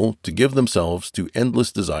encouraging people to give themselves to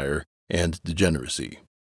endless desire and degeneracy.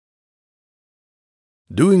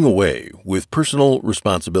 Doing away with personal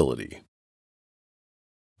responsibility.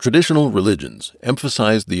 Traditional religions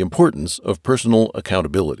emphasize the importance of personal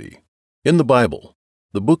accountability. In the Bible,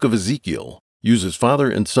 the book of Ezekiel uses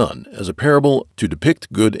father and son as a parable to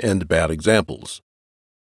depict good and bad examples.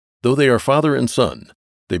 Though they are father and son,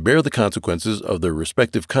 they bear the consequences of their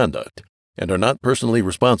respective conduct and are not personally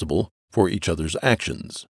responsible for each other's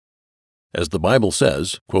actions. As the Bible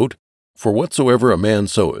says, quote, "For whatsoever a man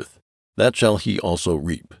soweth, that shall he also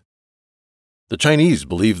reap." The Chinese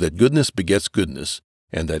believe that goodness begets goodness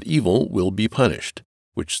and that evil will be punished,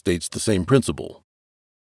 which states the same principle.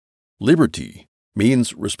 Liberty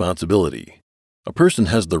means responsibility. A person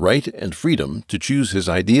has the right and freedom to choose his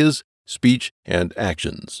ideas, speech, and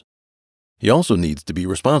actions. He also needs to be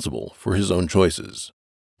responsible for his own choices.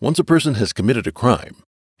 Once a person has committed a crime,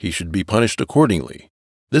 he should be punished accordingly.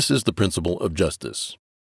 This is the principle of justice.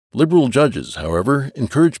 Liberal judges, however,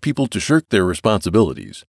 encourage people to shirk their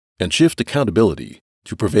responsibilities and shift accountability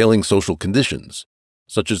to prevailing social conditions,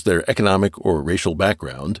 such as their economic or racial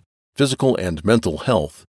background, physical and mental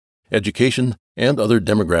health, education, and other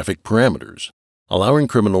demographic parameters, allowing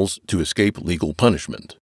criminals to escape legal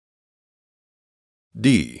punishment.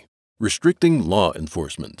 D. Restricting law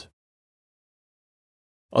enforcement.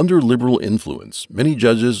 Under liberal influence, many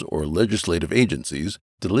judges or legislative agencies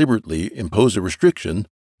deliberately impose a restriction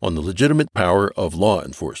on the legitimate power of law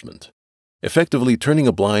enforcement, effectively turning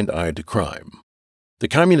a blind eye to crime. The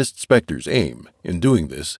communist specter's aim in doing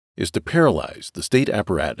this is to paralyze the state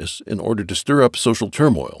apparatus in order to stir up social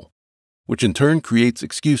turmoil, which in turn creates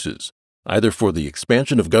excuses either for the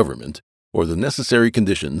expansion of government or the necessary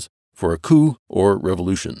conditions for a coup or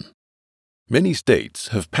revolution. Many states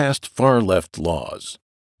have passed far-left laws,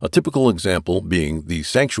 a typical example being the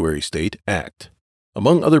Sanctuary State Act.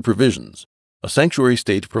 Among other provisions, a sanctuary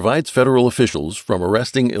state provides federal officials from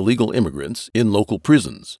arresting illegal immigrants in local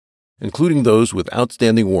prisons, including those with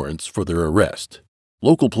outstanding warrants for their arrest.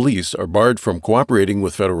 Local police are barred from cooperating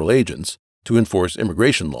with federal agents to enforce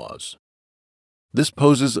immigration laws. This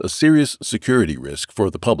poses a serious security risk for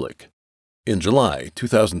the public. In July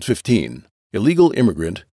 2015, illegal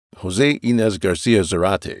immigrant Jose Inez Garcia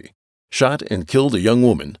Zarate shot and killed a young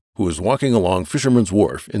woman who was walking along Fisherman's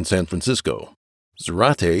Wharf in San Francisco.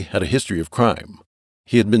 Zarate had a history of crime,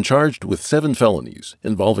 He had been charged with 7 felonies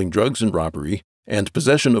involving drugs and robbery and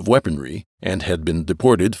possession of weaponry and had been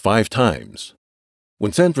deported 5 times.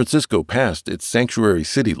 When San Francisco passed its sanctuary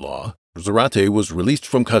city law, Zarate was released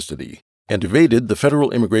from custody and evaded the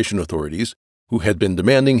federal immigration authorities who had been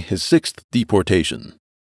demanding his 6th deportation.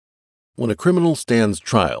 When a criminal stands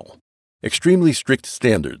trial, extremely strict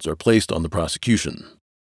standards are placed on the prosecution.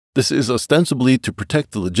 This is ostensibly to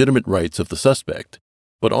protect the legitimate rights of the suspect,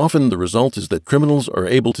 but often the result is that criminals are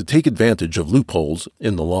able to take advantage of loopholes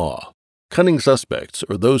in the law. Cunning suspects,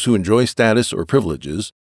 or those who enjoy status or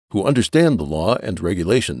privileges, who understand the law and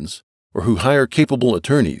regulations, or who hire capable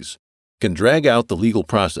attorneys, can drag out the legal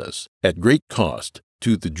process at great cost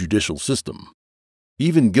to the judicial system.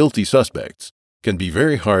 Even guilty suspects can be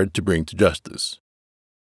very hard to bring to justice.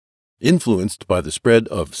 Influenced by the spread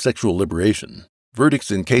of sexual liberation,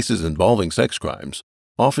 verdicts in cases involving sex crimes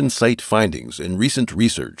often cite findings in recent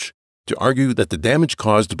research to argue that the damage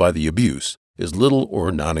caused by the abuse is little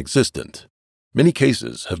or non-existent. Many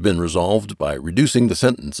cases have been resolved by reducing the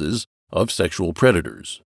sentences of sexual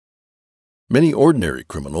predators. Many ordinary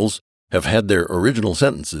criminals have had their original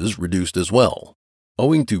sentences reduced as well,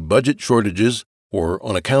 owing to budget shortages or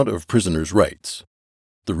on account of prisoners' rights.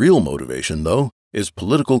 The real motivation, though, is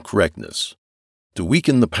political correctness, to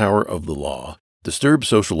weaken the power of the law, disturb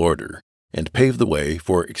social order, and pave the way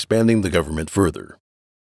for expanding the government further.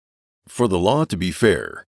 For the law to be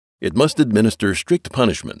fair, it must administer strict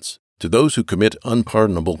punishments to those who commit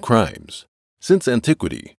unpardonable crimes. Since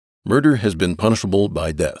antiquity, murder has been punishable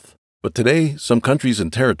by death, but today some countries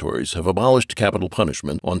and territories have abolished capital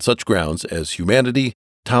punishment on such grounds as humanity,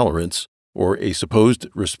 tolerance, or a supposed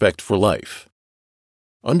respect for life.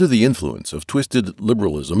 Under the influence of twisted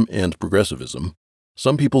liberalism and progressivism,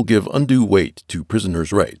 some people give undue weight to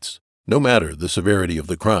prisoners' rights, no matter the severity of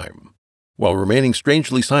the crime, while remaining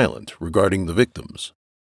strangely silent regarding the victims.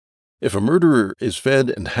 If a murderer is fed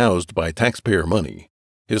and housed by taxpayer money,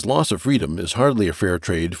 his loss of freedom is hardly a fair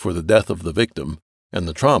trade for the death of the victim and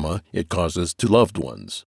the trauma it causes to loved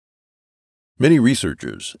ones. Many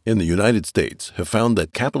researchers in the United States have found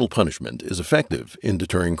that capital punishment is effective in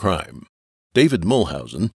deterring crime. David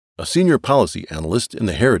Mulhausen, a senior policy analyst in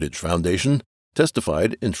the Heritage Foundation,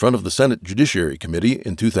 testified in front of the Senate Judiciary Committee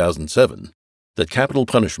in 2007 that capital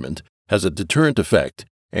punishment has a deterrent effect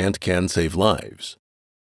and can save lives.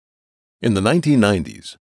 In the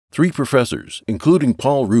 1990s, 3 professors, including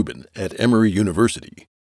Paul Rubin at Emory University,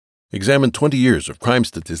 examined 20 years of crime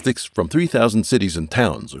statistics from 3,000 cities and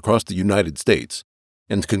towns across the United States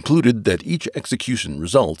and concluded that each execution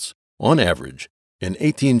results, on average, in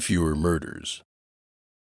 18 fewer murders.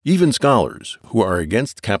 Even scholars who are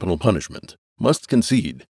against capital punishment must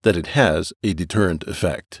concede that it has a deterrent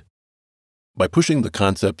effect. By pushing the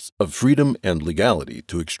concepts of freedom and legality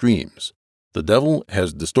to extremes, the devil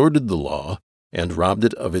has distorted the law and robbed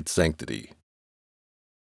it of its sanctity.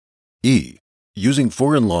 E. Using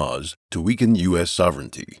foreign laws to weaken U.S.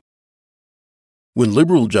 sovereignty. When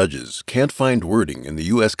liberal judges can't find wording in the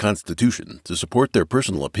U.S. Constitution to support their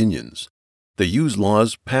personal opinions, they use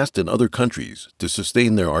laws passed in other countries to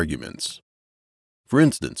sustain their arguments. For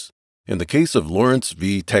instance, in the case of Lawrence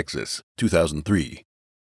v. Texas, 2003,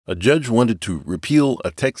 a judge wanted to repeal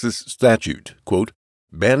a Texas statute, quote,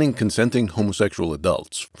 banning consenting homosexual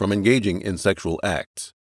adults from engaging in sexual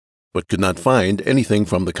acts, but could not find anything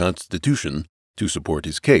from the Constitution to support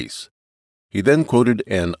his case. He then quoted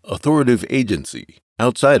an authoritative agency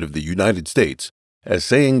outside of the United States as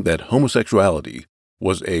saying that homosexuality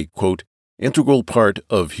was a, quote, integral part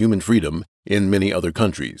of human freedom in many other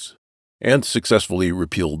countries, and successfully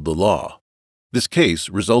repealed the law. This case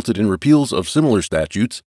resulted in repeals of similar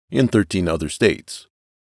statutes in 13 other states.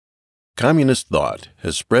 Communist thought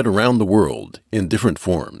has spread around the world in different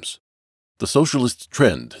forms. The socialist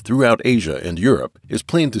trend throughout Asia and Europe is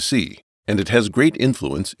plain to see, and it has great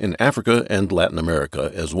influence in Africa and Latin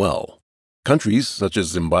America as well. Countries such as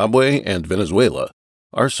Zimbabwe and Venezuela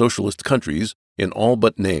are socialist countries in all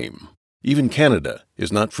but name. Even Canada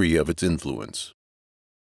is not free of its influence.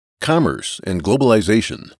 Commerce and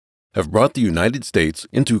globalization have brought the United States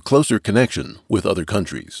into closer connection with other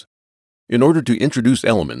countries. In order to introduce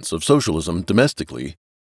elements of socialism domestically,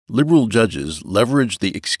 liberal judges leverage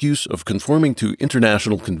the excuse of conforming to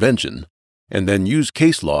international convention and then use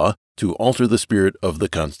case law to alter the spirit of the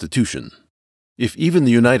Constitution. If even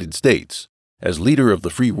the United States, as leader of the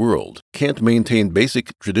free world, can't maintain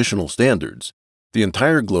basic traditional standards, the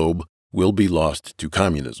entire globe will be lost to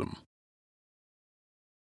communism.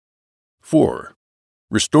 4.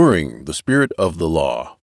 Restoring the spirit of the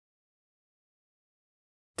law.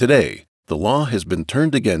 Today, the law has been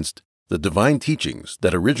turned against the divine teachings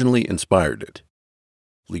that originally inspired it.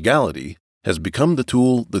 legality, has become the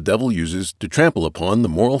tool the devil uses to trample upon the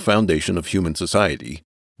moral foundation of human society,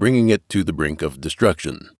 bringing it to the brink of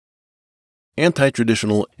destruction.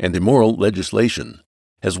 Anti-traditional and immoral legislation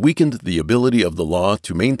has weakened the ability of the law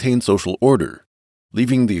to maintain social order,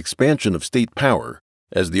 leaving the expansion of state power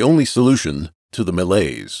as the only solution to the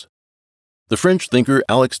malaise. The French thinker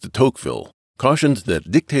Alex de Tocqueville cautioned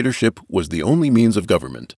that dictatorship was the only means of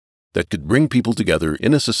government that could bring people together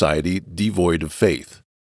in a society devoid of faith.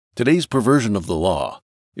 Today's perversion of the law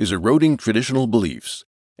is eroding traditional beliefs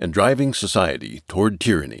and driving society toward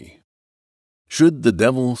tyranny. Should the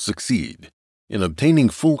devil succeed in obtaining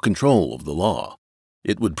full control of the law,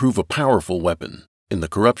 it would prove a powerful weapon in the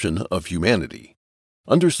corruption of humanity.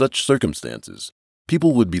 Under such circumstances,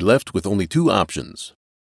 people would be left with only two options: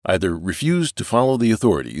 either refuse to follow the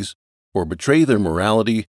authorities or betray their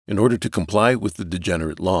morality in order to comply with the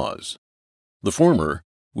degenerate laws. The former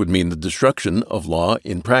would mean the destruction of law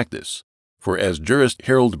in practice, for as jurist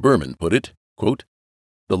Harold Berman put it, quote,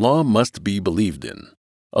 "The law must be believed in,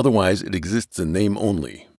 otherwise it exists in name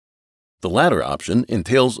only." The latter option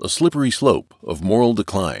entails a slippery slope of moral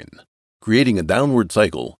decline, creating a downward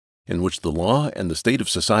cycle in which the law and the state of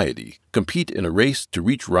society compete in a race to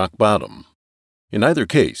reach rock bottom. In either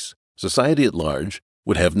case, society at large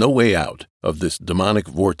would have no way out of this demonic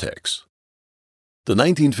vortex. The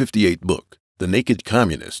 1958 book, The Naked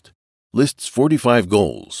Communist, lists 45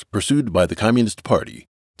 goals pursued by the Communist Party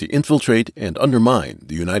to infiltrate and undermine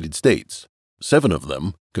the United States. 7 of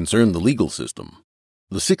them concern the legal system.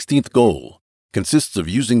 The 16th goal consists of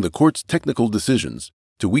using the court's technical decisions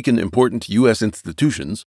to weaken important U.S.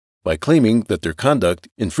 institutions by claiming that their conduct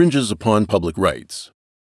infringes upon public rights.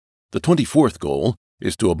 The 24th goal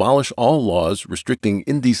is to abolish all laws restricting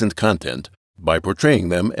indecent content by portraying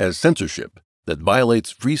them as censorship that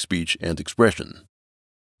violates free speech and expression.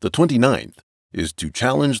 The 29th is to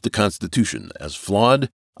challenge the Constitution as flawed,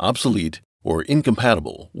 obsolete, or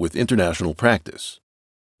incompatible with international practice.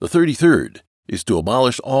 The 33rd is to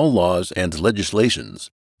abolish all laws and legislations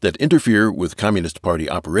that interfere with Communist Party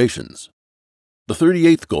operations. The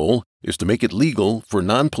 38th goal is to make it legal for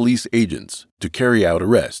non-police agents to carry out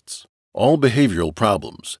arrests. All behavioral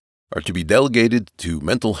problems are to be delegated to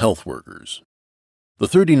mental health workers. The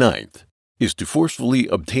 39th is to forcefully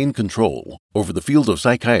obtain control over the field of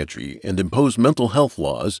psychiatry and impose mental health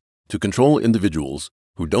laws to control individuals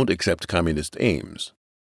who don't accept communist aims.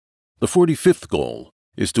 The 45th goal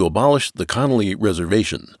is to abolish the Connolly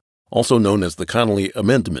Reservation, also known as the Connolly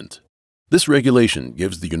Amendment. This regulation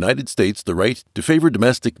gives the United States the right to favor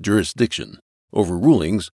domestic jurisdiction over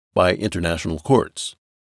rulings by international courts.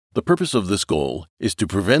 The purpose of this goal is to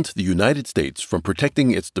prevent the United States from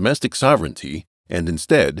protecting its domestic sovereignty and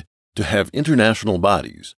instead to have international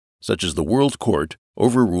bodies, such as the World Court,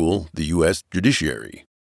 overrule the U.S. judiciary.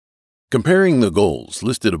 Comparing the goals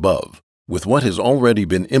listed above with what has already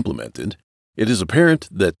been implemented, it is apparent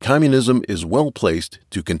that communism is well placed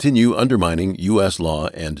to continue undermining U.S. law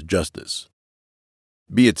and justice.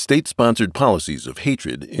 Be it state-sponsored policies of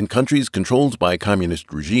hatred in countries controlled by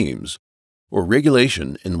communist regimes, or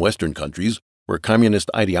regulation in Western countries where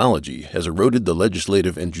communist ideology has eroded the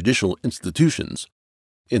legislative and judicial institutions,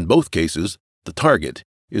 in both cases, the target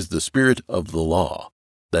is the spirit of the law,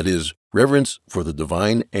 that is, reverence for the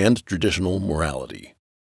divine and traditional morality.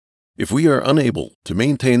 If we are unable to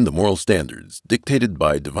maintain the moral standards dictated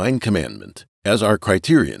by divine commandment as our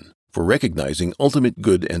criterion for recognizing ultimate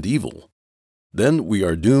good and evil, then we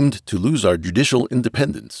are doomed to lose our judicial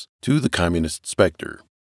independence to the communist specter.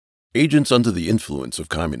 Agents under the influence of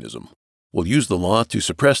communism will use the law to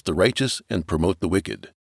suppress the righteous and promote the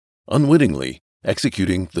wicked, unwittingly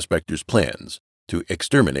executing the specter's plans to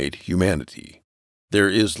exterminate humanity. There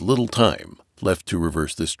is little time left to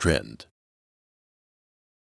reverse this trend.